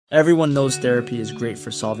Everyone knows therapy is great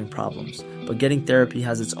for solving problems, but getting therapy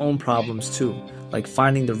has its own problems too, like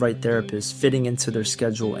finding the right therapist, fitting into their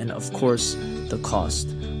schedule, and of course, the cost.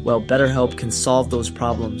 Well, BetterHelp can solve those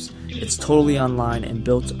problems. It's totally online and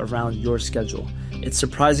built around your schedule. It's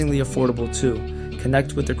surprisingly affordable too.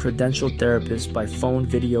 Connect with a credentialed therapist by phone,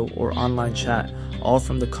 video, or online chat, all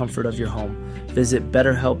from the comfort of your home. Visit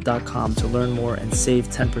BetterHelp.com to learn more and save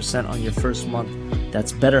 10% on your first month.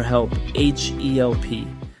 That's BetterHelp, H-E-L-P.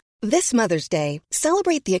 This Mother's Day,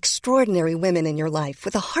 celebrate the extraordinary women in your life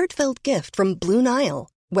with a heartfelt gift from Blue Nile.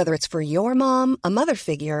 Whether it's for your mom, a mother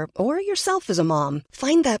figure, or yourself as a mom,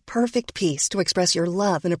 find that perfect piece to express your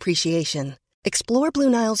love and appreciation. Explore Blue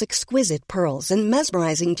Nile's exquisite pearls and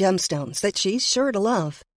mesmerizing gemstones that she's sure to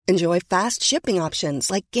love. Enjoy fast shipping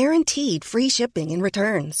options like guaranteed free shipping and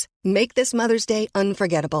returns. Make this Mother's Day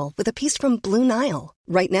unforgettable with a piece from Blue Nile.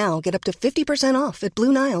 Right now, get up to 50% off at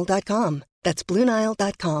BlueNile.com. That's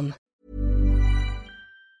BlueNile.com.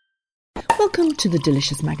 Welcome to the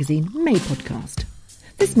Delicious Magazine May podcast.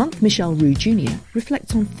 This month, Michel Roux Jr.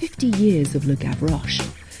 reflects on 50 years of Le Gavroche.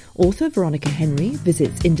 Author Veronica Henry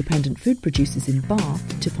visits independent food producers in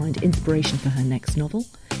Bath to find inspiration for her next novel.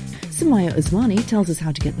 Samaya Usmani tells us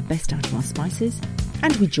how to get the best out of our spices.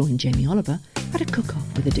 And we join Jamie Oliver at a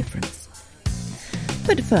cook-off with a difference.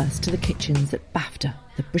 But first to the kitchens at BAFTA,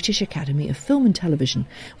 the British Academy of Film and Television,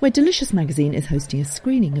 where Delicious Magazine is hosting a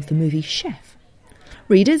screening of the movie Chef.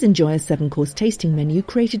 Readers enjoy a 7-course tasting menu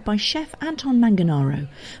created by chef Anton Manganaro,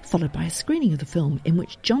 followed by a screening of the film in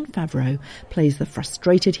which Jon Favreau plays the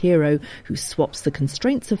frustrated hero who swaps the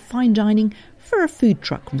constraints of fine dining for a food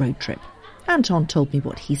truck road trip. Anton told me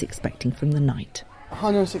what he's expecting from the night.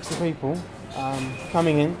 160 people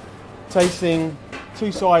coming in, tasting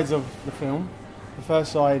two sides of the film. The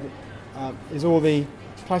first side is all the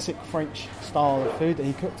classic French style of food that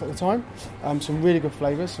he cooked at the time. Some really good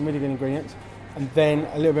flavours, some really good ingredients. And then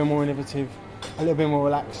a little bit more innovative, a little bit more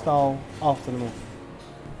relaxed style after the meal.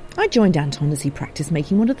 I joined Anton as he practised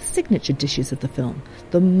making one of the signature dishes of the film,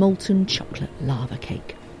 the molten chocolate lava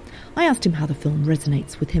cake. I asked him how the film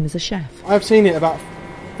resonates with him as a chef. I've seen it about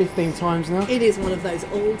 15 times now. It is one of those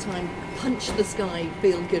all-time punch-the-sky,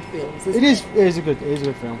 feel-good films, isn't It is a good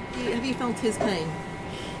film. Have you felt his pain?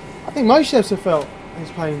 I think most chefs have felt his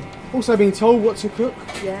pain. Also being told what to cook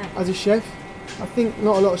as a chef. I think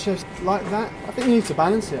not a lot of chefs like that. I think you need to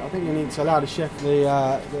balance it. I think you need to allow the chef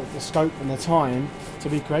the scope and the time to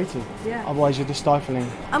be creative. Yeah. Otherwise you're just stifling.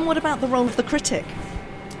 And what about the role of the critic?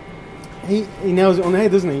 He nails it on the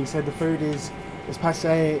head, doesn't he? He said the food is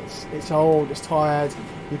passé, it's old, it's tired.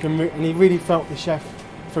 And he really felt the chef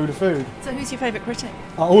through the food. So who's your favourite critic?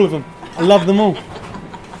 All of them. I love them all.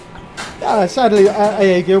 Sadly,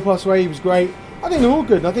 A.A. Gill passed away. He was great. I think they're all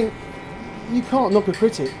good. I think you can't knock a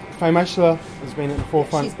critic. Faye Mashler has been at the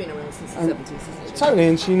forefront. She's been around since the 70s, hasn't she? Totally,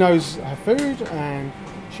 and she knows her food and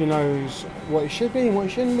she knows what it should be and what it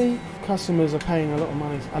shouldn't be. Customers are paying a lot of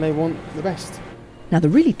money and they want the best. Now, the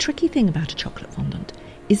really tricky thing about a chocolate fondant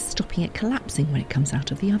is stopping it collapsing when it comes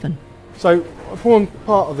out of the oven. So, an important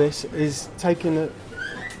part of this is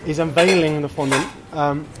unveiling the fondant,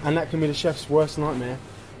 and that can be the chef's worst nightmare.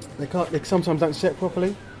 They sometimes don't set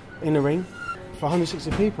properly in the ring. For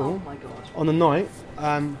 160 people on the night,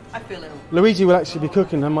 I feel ill. Luigi will actually be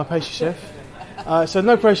cooking them, my pastry chef. So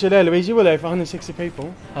no pressure there, Luigi, will there, for 160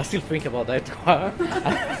 people? I still think about that.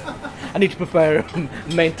 I need to prepare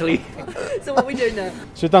mentally. So what are we doing now?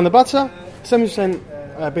 So we've done the butter,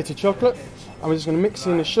 70% bitter chocolate, and we're just going to mix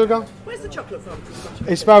in the sugar. Where's the chocolate from?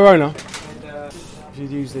 It's Valrhona. If you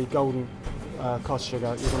use the golden cost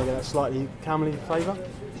sugar, you're going to get that slightly caramelly flavour,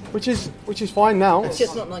 which is fine now. It's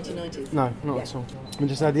just not 1990s. No, not at all. We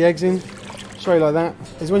just add the eggs in, straight like that.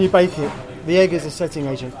 Is when you bake it, the egg is a setting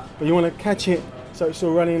agent, but you want to catch it so it's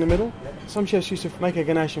still running in the middle. Some chefs used to make a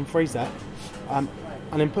ganache and freeze that, and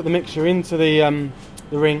then put the mixture into the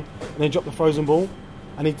ring, and then drop the frozen ball.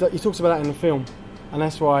 And he talks about that in the film, and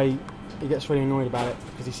that's why he gets really annoyed about it,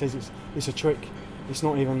 because he says it's a trick. It's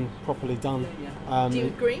not even properly done. Do you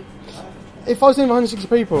agree? If I was doing 160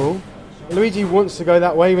 people, Luigi wants to go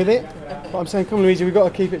that way with it, but I'm saying, come Luigi, we've got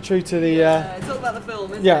to keep it true to the... it's all about the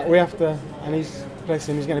film, isn't it? We have to, and bless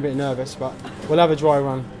him, he's getting a bit nervous, but we'll have a dry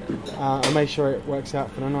run and make sure it works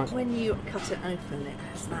out for the night. When you cut it open, it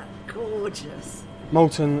has that gorgeous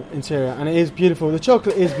molten interior, and it is beautiful. The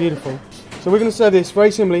chocolate is beautiful. So we're going to serve this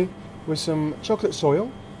very simply with some chocolate soil,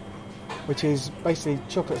 which is basically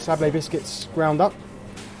chocolate sablé biscuits ground up,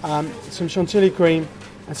 some chantilly cream,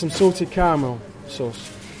 and some salted caramel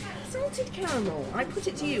sauce. Salted caramel, I put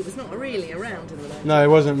it to you, was not really around in the 90s. No,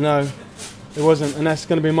 it wasn't, and that's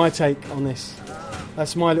going to be my take on this.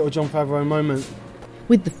 That's my little Jon Favreau moment.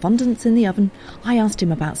 With the fondants in the oven, I asked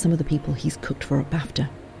him about some of the people he's cooked for at BAFTA.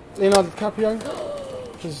 Leonardo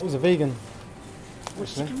DiCaprio was a vegan.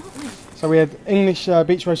 Actually. So we had English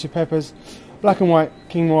beach roasted peppers, black and white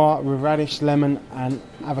quinoa with radish, lemon and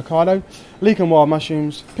avocado, leek and wild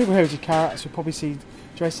mushrooms, pickled heritage carrots with poppy seed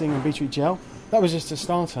dressing and beetroot gel. That was just a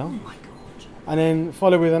starter. Oh my God. And then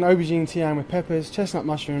followed with an aubergine tian with peppers, chestnut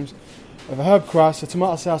mushrooms, with a herb crust, a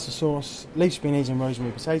tomato salsa sauce, leaf spinach and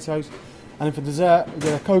rosemary potatoes. And then for dessert, we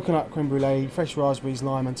did a coconut creme brulee, fresh raspberries,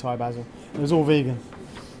 lime and Thai basil. It was all vegan.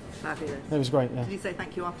 Fabulous. It was great, yeah. Did you say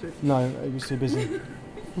thank you afterwards? No, it was too busy.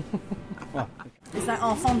 Is that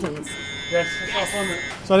our fondants? Yes, that's our fondant.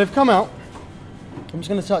 So they've come out. I'm just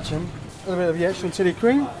going to touch them. A little bit of the extra chili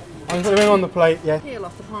cream. I'm put them in on the plate, yeah. Peel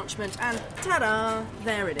off the parchment and ta-da!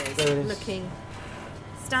 There it is. There it is. Looking,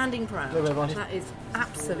 standing proud. That is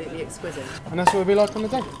absolutely exquisite. And that's what it'll be like on the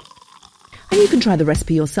day. And you can try the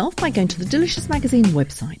recipe yourself by going to the Delicious Magazine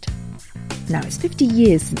website. Now, it's 50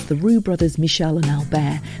 years since the Roux brothers Michel and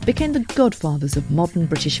Albert became the godfathers of modern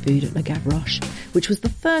British food at Le Gavroche, which was the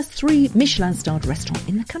first 3 Michelin-starred restaurant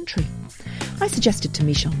in the country. I suggested to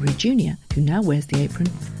Michel Roux Jr., who now wears the apron,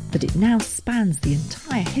 that it now spans the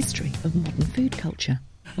entire history of modern food culture.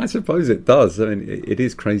 I suppose it does. I mean, it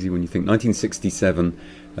is crazy when you think 1967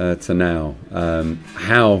 to now,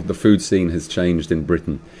 how the food scene has changed in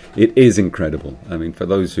Britain. It is incredible. I mean, for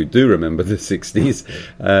those who do remember the 60s,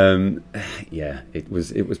 it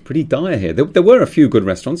was pretty dire here. There were a few good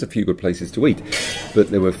restaurants, a few good places to eat, but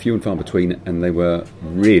there were few and far between, and they were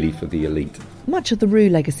really for the elite. Much of the Roux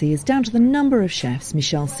legacy is down to the number of chefs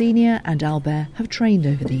Michel Senior and Albert have trained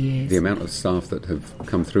over the years. The amount of staff that have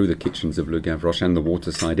come through the kitchens of Le Gavroche and the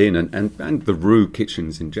Waterside Inn and the Roux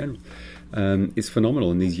kitchens in general is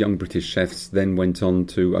phenomenal. And these young British chefs then went on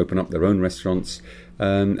to open up their own restaurants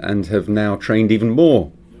and have now trained even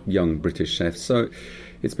more young British chefs. So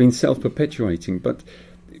it's been self-perpetuating. But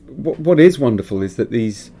what is wonderful is that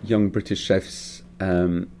these young British chefs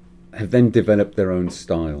have then developed their own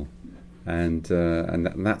style. And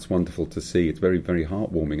that's wonderful to see. It's very, very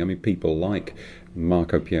heartwarming. I mean, people like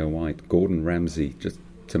Marco Pierre White, Gordon Ramsay, just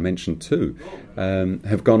to mention 2,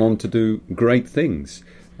 have gone on to do great things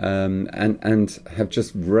and have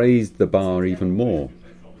just raised the bar even more.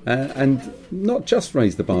 And not just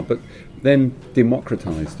raised the bar, but then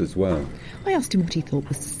democratised as well. I asked him what he thought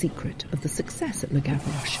was the secret of the success at Le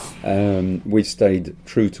Gavroche. We've stayed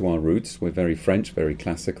true to our roots. We're very French, very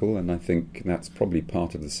classical, and I think that's probably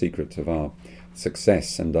part of the secret of our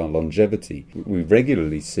success and our longevity. We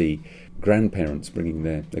regularly see grandparents bringing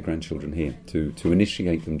their grandchildren here to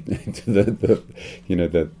initiate them into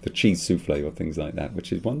the cheese souffle or things like that,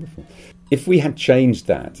 which is wonderful. If we had changed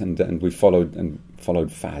that and we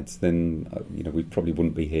followed fads, then we probably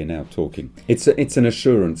wouldn't be here now talking. It's an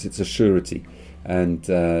assurance, it's a surety, and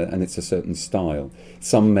it's a certain style.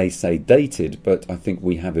 Some may say dated, but I think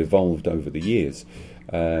we have evolved over the years.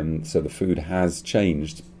 So the food has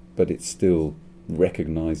changed, but it's still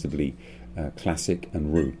recognisably classic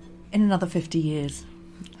and Roux. In another 50 years,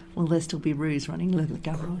 will there still be Roux running Le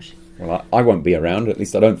Gavroche? Well, I won't be around, at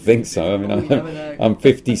least I don't think so. I mean, I'm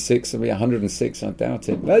 56, I'll be 106, I doubt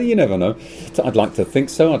it. Well, you never know. So I'd like to think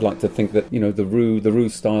so. I'd like to think that, the Roux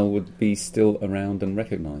style would be still around and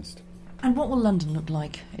recognised. And what will London look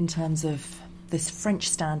like in terms of this French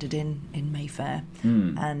standard in Mayfair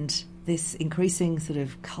and this increasing sort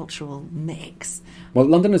of cultural mix? Well,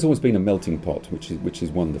 London has always been a melting pot, which is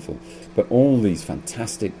wonderful. But all these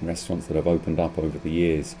fantastic restaurants that have opened up over the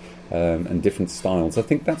years and different styles, I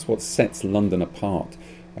think that's what sets London apart,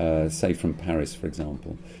 say from Paris, for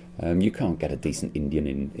example. You can't get a decent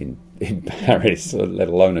Indian in Paris, let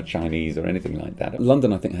alone a Chinese or anything like that.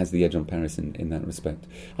 London, I think, has the edge on Paris in that respect.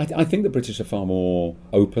 I think the British are far more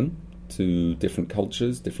open to different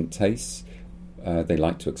cultures, different tastes. They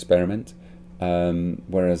like to experiment,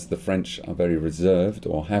 whereas the French are very reserved,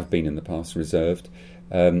 or have been in the past reserved,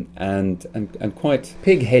 and quite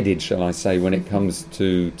pig-headed, shall I say, when it comes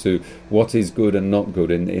to what is good and not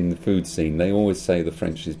good in the food scene. They always say the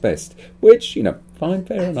French is best, which, fine,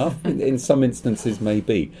 fair enough, in some instances may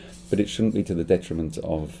be, but it shouldn't be to the detriment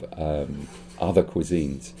of other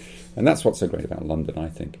cuisines. And that's what's so great about London, I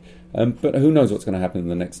think. But who knows what's going to happen in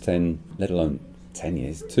the next 10, let alone 10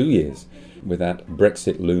 years, 2 years, with that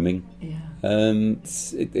Brexit looming. Yeah.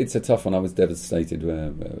 It's a tough one. I was devastated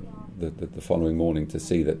the following morning to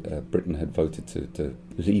see that Britain had voted to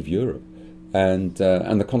leave Europe. And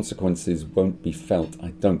the consequences won't be felt, I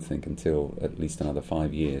don't think, until at least another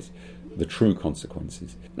 5 years. The true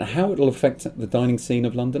consequences. Now, how it'll affect the dining scene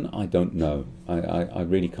of London, I don't know. I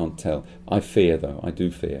really can't tell. I fear, though. I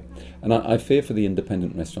do fear. And I fear for the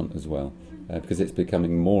independent restaurant as well. because it's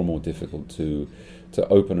becoming more and more difficult to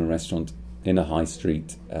open a restaurant in a high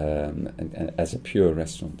street as a pure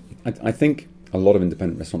restaurant. I think a lot of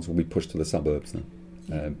independent restaurants will be pushed to the suburbs now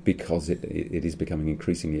because it is becoming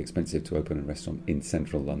increasingly expensive to open a restaurant in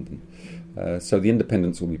central London. So the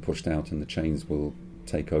independents will be pushed out and the chains will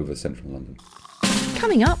take over central London.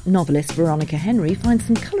 Coming up, novelist Veronica Henry finds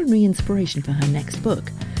some culinary inspiration for her next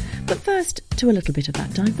book. But first, to a little bit of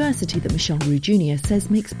that diversity that Michel Roux Jr. says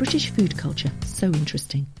makes British food culture so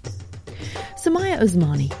interesting. Samaya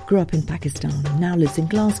Osmani grew up in Pakistan and now lives in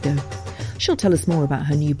Glasgow. She'll tell us more about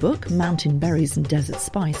her new book, Mountain Berries and Desert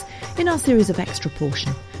Spice, in our series of Extra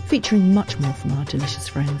Portion, featuring much more from our delicious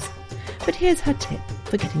friends. But here's her tip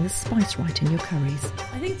for getting the spice right in your curries.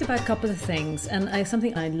 I think it's about a couple of things, and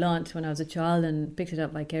something I learnt when I was a child and picked it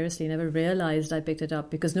up vicariously. Never realised I picked it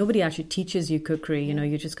up because nobody actually teaches you cookery.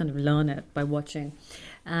 You just kind of learn it by watching.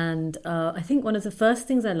 And I think one of the first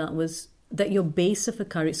things I learnt was that your base of a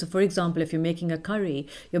curry, so for example, if you're making a curry,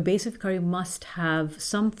 your base of curry must have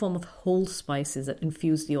some form of whole spices that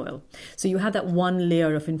infuse the oil. So you have that one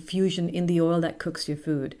layer of infusion in the oil that cooks your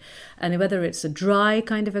food. And whether it's a dry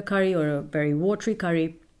kind of a curry or a very watery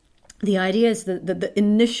curry, the idea is that the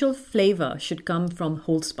initial flavour should come from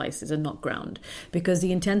whole spices and not ground, because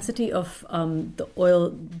the intensity of the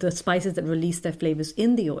oil, the spices that release their flavours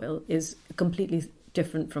in the oil is completely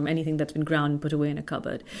different from anything that's been ground and put away in a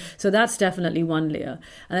cupboard. So that's definitely one layer.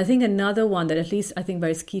 And I think another one that at least I think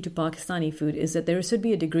very key to Pakistani food is that there should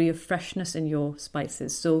be a degree of freshness in your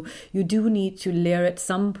spices. So you do need to layer at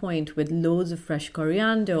some point with loads of fresh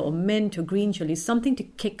coriander or mint or green chili, something to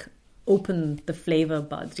kick open the flavour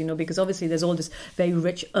buds, because obviously there's all this very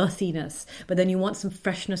rich earthiness, but then you want some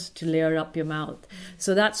freshness to layer up your mouth.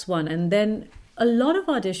 So that's one. And then a lot of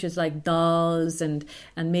our dishes like dals and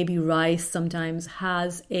maybe rice sometimes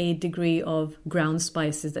has a degree of ground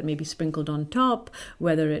spices that may be sprinkled on top,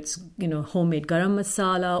 whether it's, homemade garam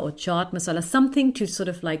masala or chaat masala, something to sort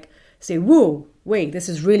of like say, whoa, wait, this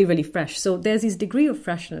is really, really fresh. So there's this degree of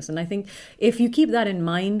freshness. And I think if you keep that in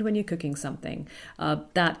mind when you're cooking something,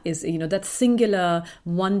 that is, that singular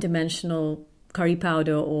one-dimensional curry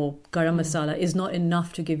powder or garam masala is not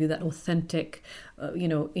enough to give you that authentic,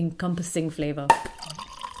 encompassing flavour.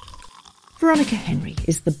 Veronica Henry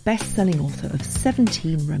is the best-selling author of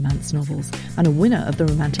 17 romance novels and a winner of the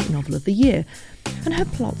Romantic Novel of the Year. And her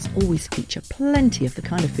plots always feature plenty of the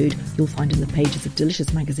kind of food you'll find in the pages of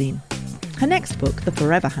Delicious magazine. Her next book, The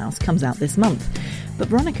Forever House, comes out this month. But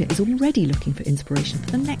Veronica is already looking for inspiration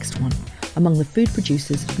for the next one among the food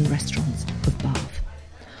producers and restaurants of Bath.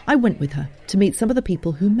 I went with her to meet some of the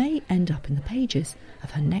people who may end up in the pages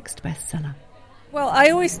of her next bestseller. Well, I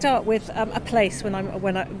always start with a place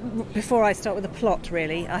before I start with a plot.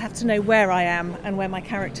 Really, I have to know where I am and where my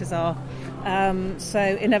characters are. So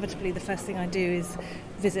inevitably, the first thing I do is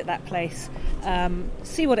visit that place,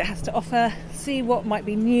 see what it has to offer, see what might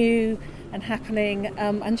be new and happening,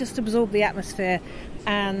 and just absorb the atmosphere.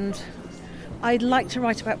 And I'd like to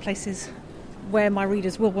write about places where my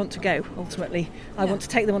readers will want to go, ultimately. I want to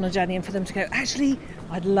take them on a journey and for them to go, actually,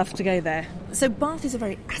 I'd love to go there. So Bath is a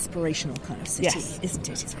very aspirational kind of city, yes, isn't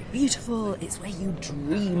it? It's very beautiful, it's where you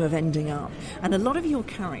dream of ending up. And a lot of your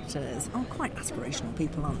characters are quite aspirational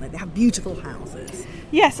people, aren't they? They have beautiful houses.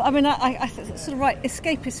 Yes, I mean, I sort of write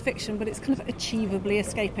escapist fiction, but it's kind of achievably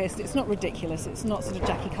escapist. It's not ridiculous. It's not sort of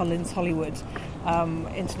Jackie Collins, Hollywood,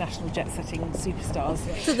 international jet-setting superstars.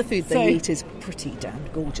 So the food they eat is pretty damn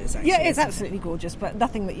gorgeous, actually. Yeah, it's absolutely gorgeous, but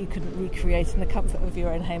nothing that you couldn't recreate in the comfort of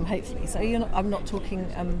your own home, hopefully. So I'm not talking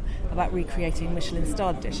about recreating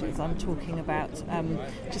Michelin-starred dishes. I'm talking about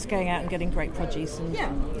just going out and getting great produce.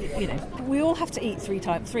 And, we all have to eat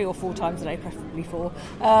 3 or 4 times a day, preferably 4.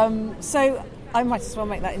 So I might as well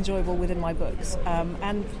make that enjoyable within my books.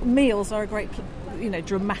 And meals are a great,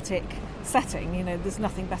 dramatic setting. There's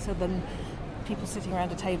nothing better than people sitting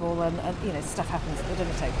around a table and stuff happens at the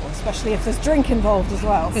dinner table, especially if there's drink involved as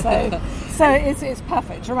well. So it's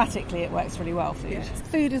perfect. Dramatically, it works really well. Food. Yes.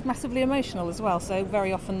 Food is massively emotional as well. So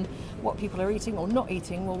very often, what people are eating or not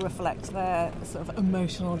eating will reflect their sort of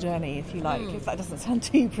emotional journey, if you like. If that doesn't sound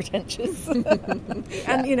too pretentious.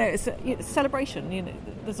 And it's a celebration.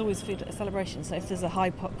 There's always food at a celebration. So if there's a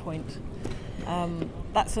high point.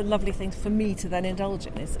 That's a lovely thing for me to then indulge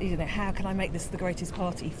in is, how can I make this the greatest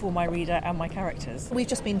party for my reader and my characters? We've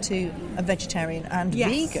just been to a vegetarian and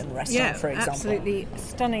vegan restaurant, for example. Absolutely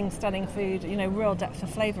stunning food, real depth of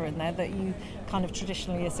flavour in there that you kind of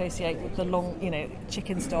traditionally associate with the long,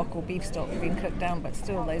 chicken stock or beef stock being cooked down, but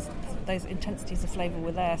still those intensities of flavour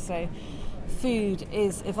were there. So food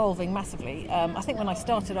is evolving massively. I think when I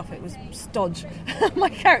started off it was stodge. My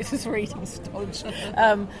characters were eating stodge.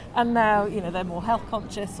 And now, they're more health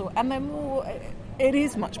conscious and they're more... It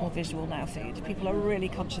is much more visual now, food. People are really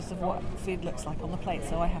conscious of what food looks like on the plate,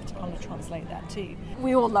 so I have to kind of translate that too.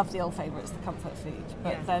 We all love the old favourites, the comfort food,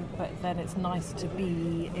 but then it's nice to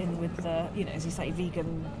be in with the, as you say,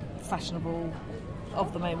 vegan, fashionable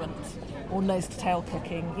of the moment, or nose-to-tail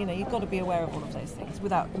cooking. You've got to be aware of all of those things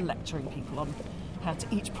without lecturing people on how to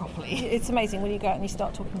eat properly. It's amazing when you go out and you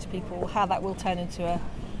start talking to people how that will turn into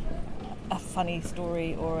a funny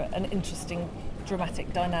story or an interesting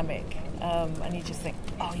dramatic dynamic, and you just think,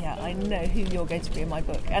 oh yeah, I know who you're going to be in my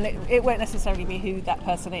book, and it won't necessarily be who that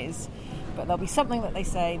person is, but there'll be something that they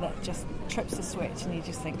say that just trips the switch and you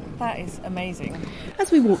just think, that is amazing.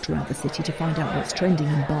 As we walked around the city to find out what's trending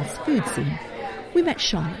in Bath's food scene, we met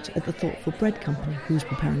Charlotte at the Thoughtful Bread Company, who was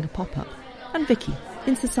preparing a pop-up, and Vicky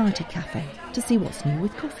in Society Cafe to see what's new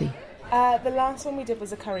with coffee. The last one we did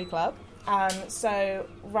was a curry club. So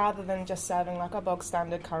rather than just serving like a bog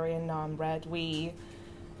standard curry and naan bread, we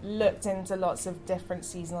looked into lots of different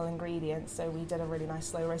seasonal ingredients. So we did a really nice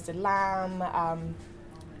slow roasted lamb,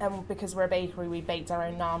 and because we're a bakery, we baked our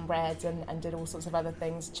own naan bread and did all sorts of other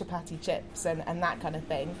things, chapati chips and that kind of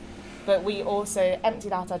thing. But we also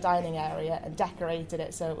emptied out our dining area and decorated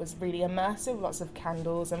it so it was really immersive, lots of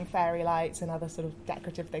candles and fairy lights and other sort of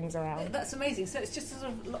decorative things around. That's amazing. So it's just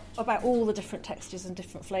sort of about all the different textures and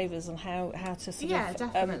different flavours and how to sort of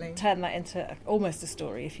turn that into almost a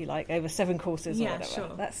story, if you like, over 7 courses or whatever. Sure.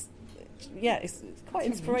 That's it's quite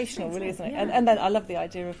inspirational, really, isn't it? Yeah. And then I love the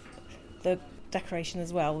idea of the decoration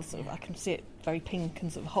as well. Sort of, I can see it very pink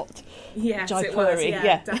and sort of hot. Yes, Jaipuri. It was.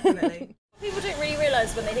 Yeah, definitely. People don't really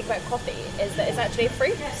realise when they think about coffee is that it's actually a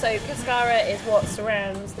fruit. So cascara is what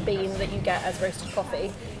surrounds the bean that you get as roasted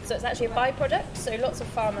coffee. So it's actually a byproduct. So lots of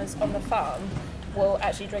farmers on the farm will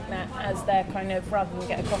actually drink that as their kind of, rather than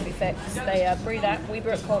get a coffee fix, they brew that. We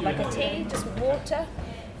brew it called like a tea, just with water.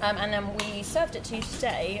 And then we served it to you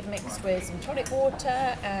today, mixed with some tonic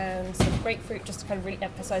water and some grapefruit, just to kind of really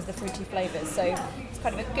emphasise the fruity flavours. So it's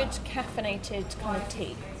kind of a good caffeinated kind of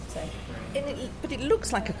tea. So. But it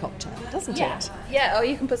looks like a cocktail, doesn't it? Yeah, or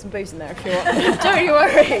you can put some booze in there if you want. Don't you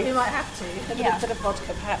worry. You might have to. A bit of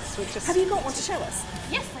vodka, perhaps. Have you got one to show us?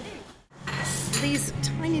 Yes, I do. These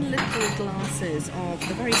tiny little glasses of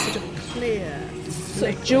the very sort of clear...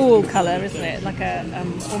 Sort of jewel colour, isn't it? Like a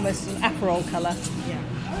almost an Aperol colour. Yeah,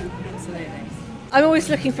 absolutely. I'm always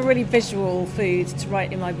looking for really visual food to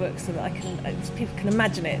write in my book so that people can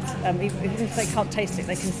imagine it. Even if they can't taste it,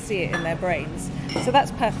 they can see it in their brains. So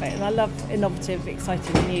that's perfect. And I love innovative,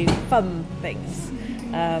 exciting, new, fun things.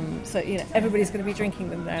 So everybody's going to be drinking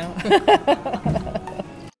them now.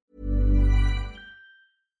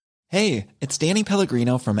 Hey, it's Danny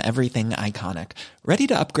Pellegrino from Everything Iconic. Ready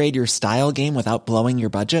to upgrade your style game without blowing your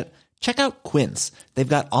budget? Check out Quince. They've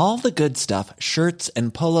got all the good stuff, shirts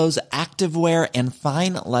and polos, activewear, and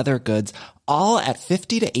fine leather goods, all at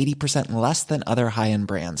 50 to 80% less than other high-end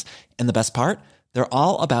brands. And the best part? They're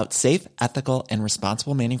all about safe, ethical, and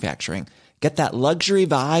responsible manufacturing. Get that luxury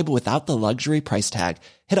vibe without the luxury price tag.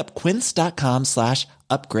 Hit up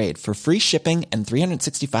quince.com/upgrade for free shipping and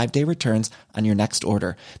 365-day returns on your next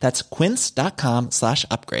order. That's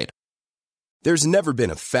quince.com/upgrade. There's never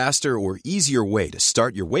been a faster or easier way to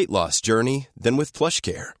start your weight loss journey than with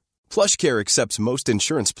PlushCare. PlushCare accepts most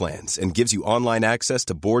insurance plans and gives you online access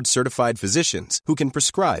to board-certified physicians who can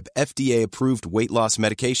prescribe FDA-approved weight loss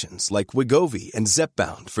medications like Wegovy and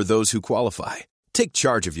Zepbound for those who qualify. Take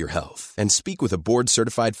charge of your health and speak with a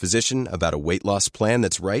board-certified physician about a weight loss plan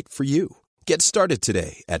that's right for you. Get started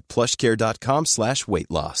today at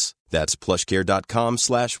plushcare.com/weight-loss. That's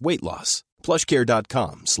plushcare.com/weight-loss.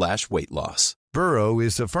 plushcare.com/weight-loss. Burrow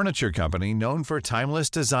is a furniture company known for timeless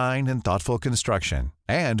design and thoughtful construction,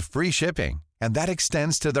 and free shipping, and that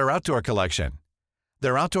extends to their outdoor collection.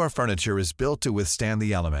 Their outdoor furniture is built to withstand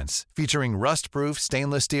the elements, featuring rust-proof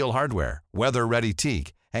stainless steel hardware, weather-ready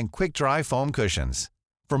teak, and quick-dry foam cushions.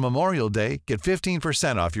 For Memorial Day, get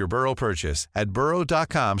 15% off your Burrow purchase at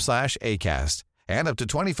burrow.com/acast, and up to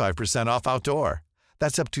 25% off outdoor.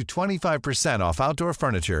 That's up to 25% off outdoor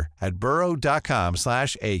furniture at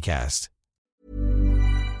burrow.com/acast.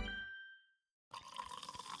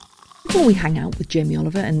 Before we hang out with Jamie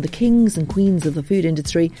Oliver and the kings and queens of the food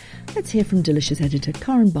industry, let's hear from Delicious editor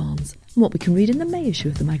Karen Barnes and what we can read in the May issue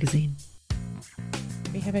of the magazine.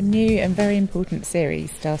 We have a new and very important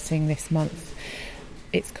series starting this month.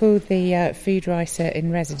 It's called the Food Writer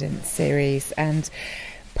in Residence series, and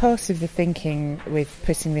part of the thinking with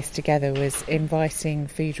putting this together was inviting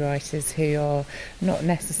food writers who are not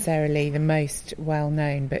necessarily the most well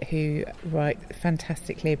known, but who write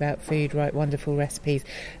fantastically about food, write wonderful recipes,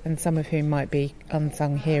 and some of whom might be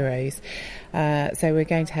unsung heroes. So we're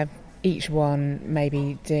going to have each one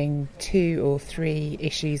maybe doing 2 or 3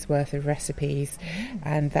 issues worth of recipes,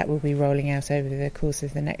 and that will be rolling out over the course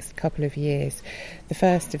of the next couple of years. The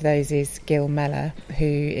first of those is Gil Mellor, who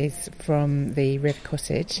is from the River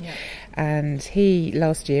Cottage, and he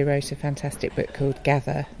last year wrote a fantastic book called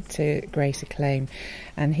Gather to great acclaim,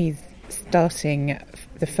 and he's starting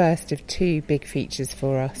the first of 2 big features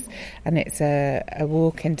for us, and it's a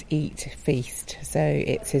walk and eat feast. So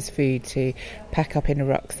it's his food to pack up in a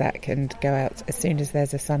rucksack and go out as soon as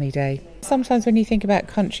there's a sunny day. Sometimes when you think about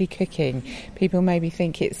country cooking, people maybe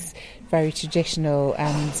think it's very traditional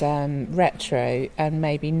and retro, and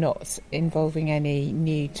maybe not involving any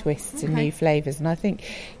new twists and new flavours. And I think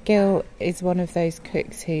Gil is one of those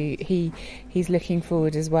cooks who he's looking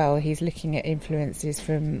forward as well. He's looking at influences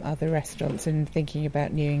from other restaurants and thinking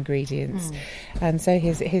about new ingredients. And so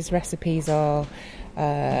his recipes are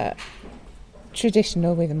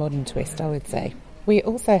traditional with a modern twist, I would say. We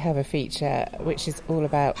also have a feature which is all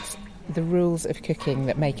about the rules of cooking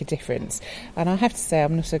that make a difference. And I have to say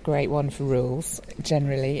I'm not a great one for rules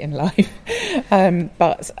generally in life,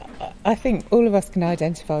 but I think all of us can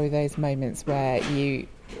identify with those moments where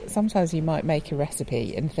sometimes you might make a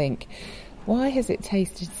recipe and think, why has it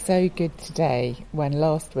tasted so good today when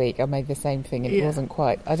last week I made the same thing and it wasn't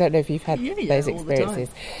quite... I don't know if you've had those experiences.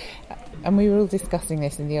 And we were all discussing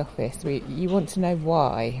this in the office. You want to know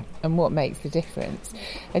why and what makes the difference.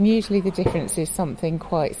 And usually the difference is something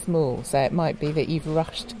quite small. So it might be that you've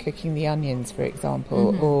rushed cooking the onions, for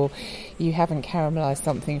example, or you haven't caramelised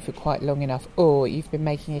something for quite long enough, or you've been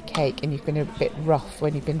making a cake and you've been a bit rough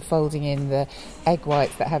when you've been folding in the egg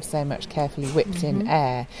whites that have so much carefully whipped in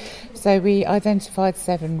air. So we identified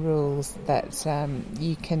 7 rules that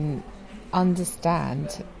you can understand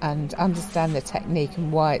the technique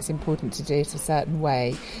and why it's important to do it a certain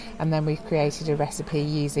way, and then we've created a recipe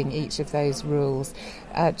using each of those rules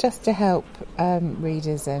just to help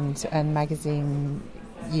readers and magazine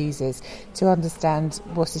users to understand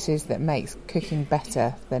what it is that makes cooking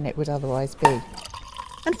better than it would otherwise be.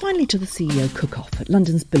 And finally to the CEO cook-off at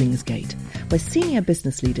London's Billingsgate, where senior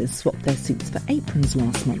business leaders swapped their suits for aprons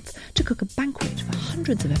last month to cook a banquet for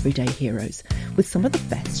hundreds of everyday heroes with some of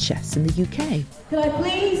the best chefs in the UK. Could I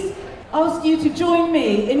please ask you to join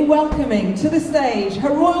me in welcoming to the stage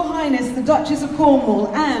Her Royal Highness the Duchess of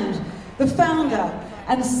Cornwall and the founder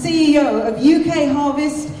and CEO of UK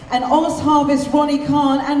Harvest and Honest Harvest, Ronnie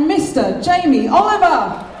Khan, and Mr. Jamie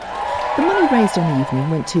Oliver. The money raised on the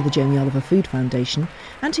evening went to the Jamie Oliver Food Foundation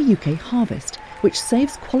and to UK Harvest, which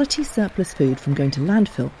saves quality surplus food from going to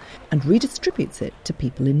landfill and redistributes it to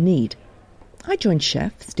people in need. I joined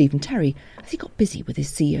chef Stephen Terry as he got busy with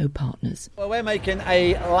his CEO partners. Well, we're making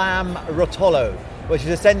a lamb rotolo, which is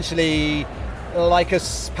essentially like a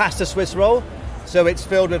pasta Swiss roll. So it's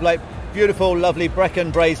filled with like beautiful, lovely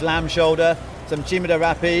Brecon braised lamb shoulder, some cimino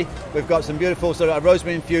rapi. We've got some beautiful sort of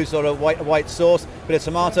rosemary infused sort of white sauce, bit of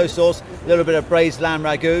tomato sauce, a little bit of braised lamb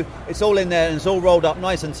ragu. It's all in there and it's all rolled up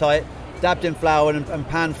nice and tight, dabbed in flour and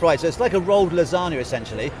pan fried. So it's like a rolled lasagna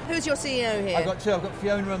essentially. Who's your CEO here? I've got 2. I've got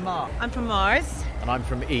Fiona and Mark. I'm from Mars. And I'm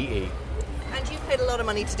from EE. And you've paid a lot of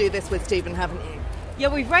money to do this with Stephen, haven't you? Yeah,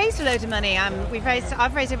 we've raised a load of money. I've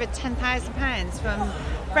raised over £10,000 from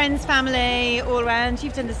friends, family, all around.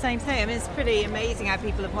 You've done the same thing. I mean, it's pretty amazing how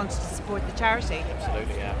people have wanted to support the charity.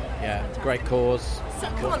 Absolutely, yeah. Great cause. So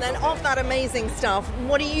come on then, of that amazing stuff,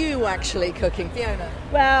 what are you actually cooking, Fiona?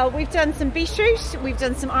 Well, we've done some beetroot, we've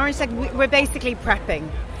done some orange, we're basically prepping.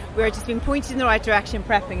 We're just being pointed in the right direction,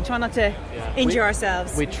 prepping, trying not to injure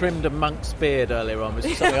ourselves. We trimmed a monk's beard earlier on, which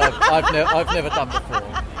is something I've never done before.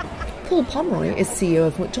 Paul Pomeroy is CEO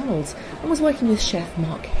of McDonald's and was working with chef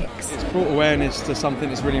Mark Hicks. It's brought awareness to something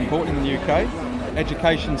that's really important in the UK.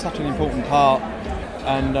 Education is such an important part,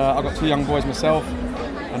 and I've got 2 young boys myself,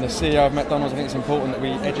 and as CEO of McDonald's I think it's important that we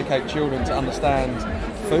educate children to understand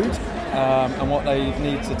food and what they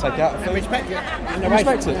need to take out of food. And respect it. And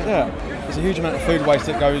respect it, yeah. There's a huge amount of food waste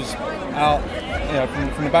that goes out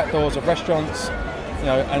from the back doors of restaurants,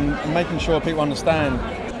 and making sure people understand.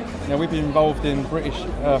 We've been involved in British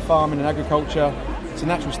farming and agriculture. It's a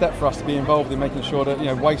natural step for us to be involved in making sure that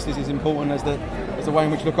waste is as important as the way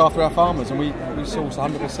in which we look after our farmers. And we source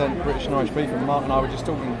 100% British and Irish beef, and Mark and I were just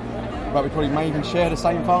talking about we probably may even share the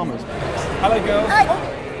same farmers. Hello girls.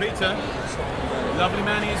 Hi. Peter. Lovely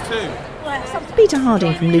man he is too. Peter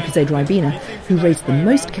Harding from Lucas A. Ribena, who raised the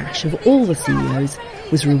most cash of all the CEOs,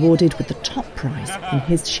 was rewarded with the top prize from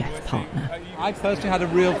his chef partner. I personally had a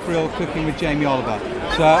real thrill cooking with Jamie Oliver.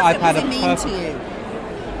 So I've had a mean to you?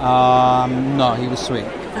 No, he was sweet.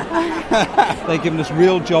 They've given us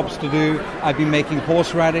real jobs to do. I've been making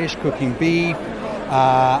horseradish, cooking beef.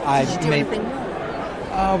 Did you do anything wrong?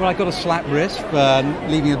 Well, I got a slap wrist for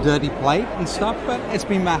leaving a dirty plate and stuff, but it's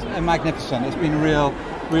been magnificent. It's been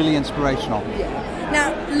really inspirational. Yeah.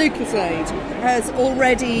 Now, Lucozade has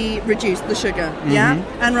already reduced the sugar, yeah?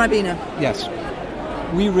 And Ribena. Yes.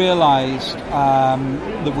 We realised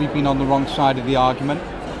that we've been on the wrong side of the argument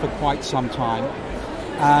for quite some time.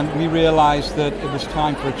 And we realised that it was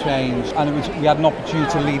time for a change, and we had an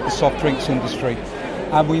opportunity to lead the soft drinks industry.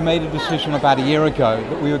 And we made a decision about a year ago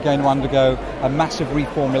that we were going to undergo a massive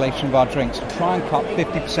reformulation of our drinks to try and cut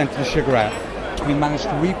 50% of the sugar out. We managed to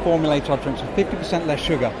reformulate our drinks with 50% less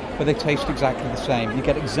sugar, but they taste exactly the same. You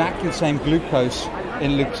get exactly the same glucose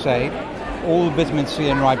in Lucozade, all the vitamin C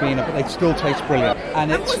and Ribena, but they still taste brilliant.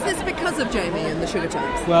 And was this because of Jamie and the sugar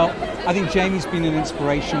tax? Well, I think Jamie's been an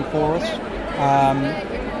inspiration for us.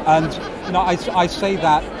 And I say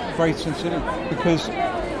that very sincerely because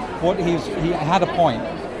he had a point,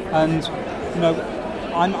 and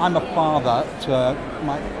I'm a father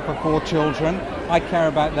for 4 children. I care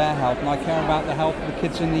about their health, and I care about the health of the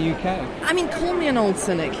kids in the UK. I mean, call me an old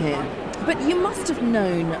cynic here, but you must have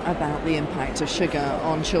known about the impact of sugar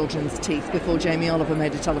on children's teeth before Jamie Oliver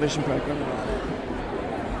made a television programme about it.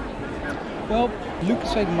 Well,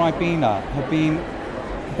 Lucozade and Ribena have been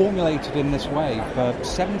formulated in this way for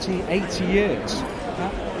 70, 80 years.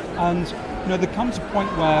 Yeah? And there comes a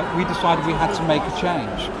point where we decided we had to make a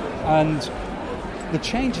change. And the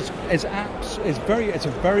change is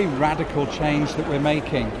a very radical change that we're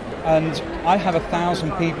making. And I have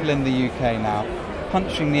 1,000 people in the UK now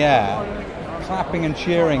punching the air, clapping and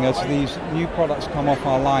cheering as these new products come off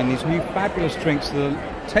our line, these new fabulous drinks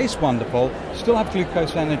that taste wonderful, still have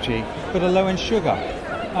glucose energy, but are low in sugar.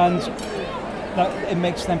 And it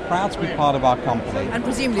makes them proud to be part of our company. And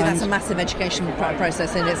presumably that's a massive education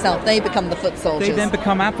process in itself. They become the foot soldiers. They then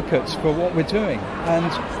become advocates for what we're doing. And,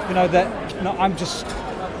 I'm just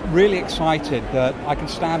really excited that I can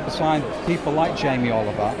stand beside people like Jamie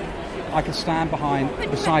Oliver. I can stand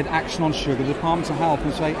beside Action on Sugar, the Department of Health,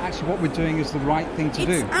 and say, actually, what we're doing is the right thing to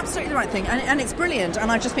do. It's absolutely the right thing, and it's brilliant.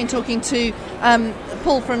 And I've just been talking to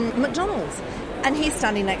Paul from McDonald's, and he's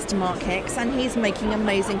standing next to Mark Hicks, and he's making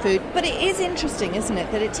amazing food. But it is interesting, isn't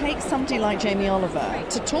it, that it takes somebody like Jamie Oliver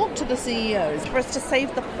to talk to the CEOs for us to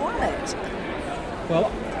save the planet.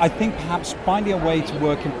 Well, I think perhaps finding a way to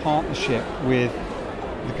work in partnership with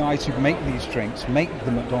the guys who make these drinks, make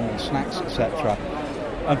the McDonald's snacks, etc.,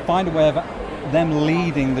 and find a way of them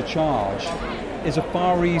leading the charge is a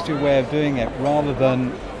far easier way of doing it rather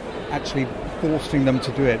than actually forcing them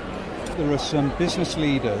to do it. There are some business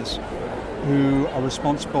leaders who are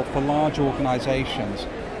responsible for large organisations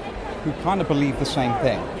who kind of believe the same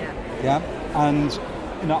thing. Yeah? And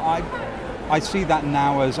I see that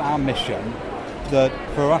now as our mission, that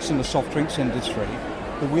for us in the soft drinks industry,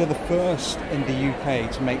 that we're the first in the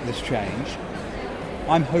UK to make this change.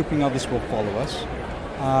 I'm hoping others will follow us.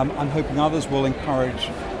 I'm hoping others will encourage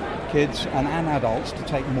kids and adults to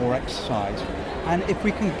take more exercise. And if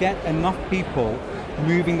we can get enough people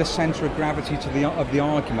moving the centre of gravity of the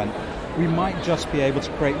argument, we might just be able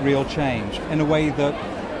to create real change in a way that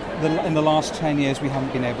in the last 10 years we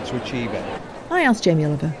haven't been able to achieve it. I asked Jamie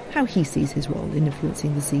Oliver how he sees his role in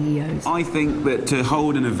influencing the CEOs. I think that to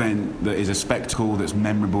hold an event that is a spectacle, that's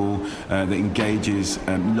memorable, that engages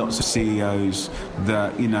lots of CEOs,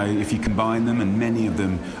 that, if you combine them, and many of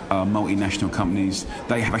them are multinational companies,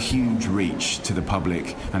 they have a huge reach to the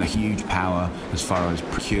public and a huge power as far as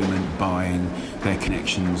procurement, buying, their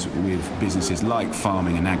connections with businesses like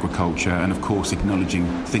farming and agriculture, and of course acknowledging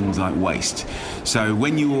things like waste. So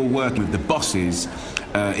when you are working with the bosses,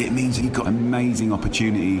 it means that you've got an amazing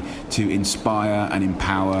opportunity to inspire and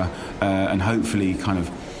empower and hopefully kind of,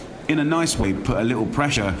 in a nice way, put a little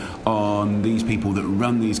pressure on these people that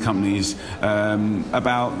run these companies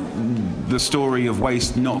about the story of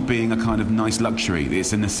waste not being a kind of nice luxury.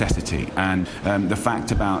 It's a necessity. And the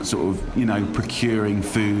fact about sort of, procuring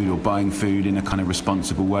food or buying food in a kind of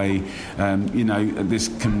responsible way, this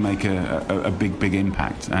can make a big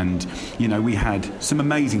impact. And, we had some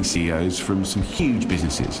amazing CEOs from some huge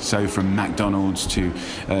businesses. So from McDonald's to,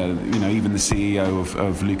 even the CEO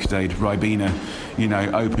of Lucozade, Ribena,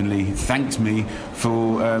 openly thanked me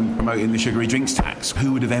for promoting the sugary drinks tax.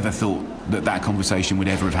 Who would have ever thought that conversation would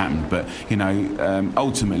ever have happened? But,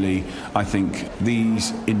 ultimately, I think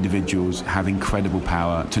these individuals have incredible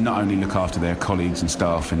power to not only look after their colleagues and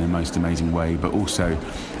staff in the most amazing way, but also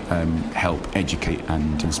help educate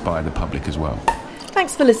and inspire the public as well.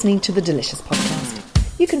 Thanks for listening to the Delicious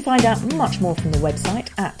Podcast. You can find out much more from the website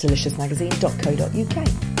at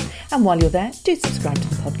deliciousmagazine.co.uk. And while you're there, do subscribe to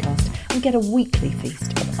the podcast and get a weekly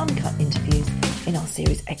feast of uncut interviews in our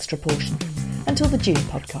series Extra Portion until the June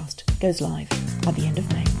podcast goes live at the end of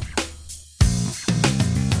May.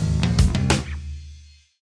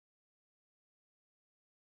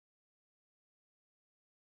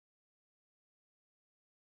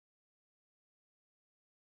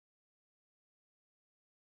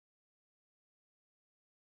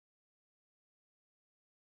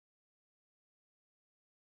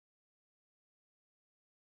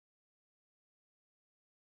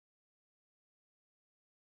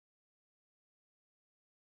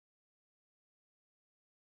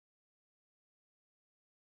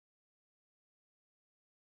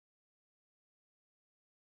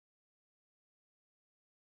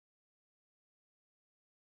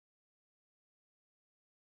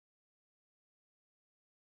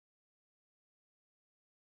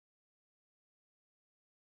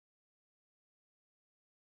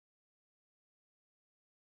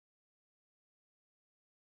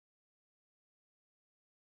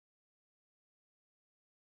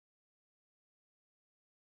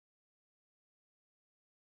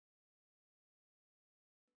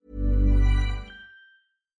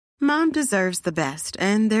 Mom deserves the best,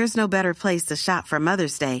 and there's no better place to shop for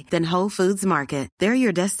Mother's Day than Whole Foods Market. They're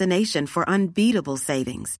your destination for unbeatable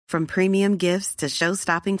savings, from premium gifts to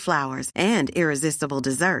show-stopping flowers and irresistible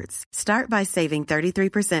desserts. Start by saving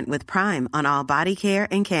 33% with Prime on all body care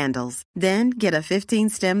and candles. Then get a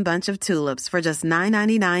 15-stem bunch of tulips for just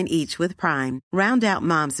 $9.99 each with Prime. Round out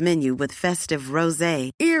Mom's menu with festive rosé,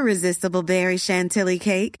 irresistible berry chantilly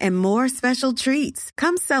cake, and more special treats.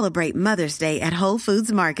 Come celebrate Mother's Day at Whole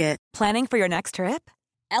Foods Market. Planning for your next trip?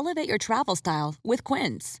 Elevate your travel style with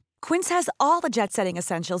Quince. Quince has all the jet-setting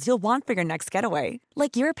essentials you'll want for your next getaway,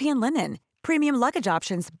 like European linen, premium luggage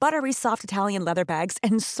options, buttery soft Italian leather bags,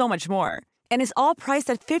 and so much more. And is all priced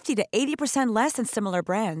at 50 to 80% less than similar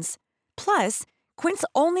brands. Plus, Quince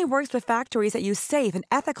only works with factories that use safe and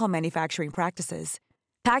ethical manufacturing practices.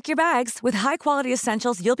 Pack your bags with high-quality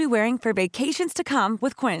essentials you'll be wearing for vacations to come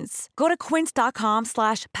with Quince. Go to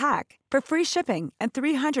quince.com/pack for free shipping and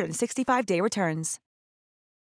 365-day returns.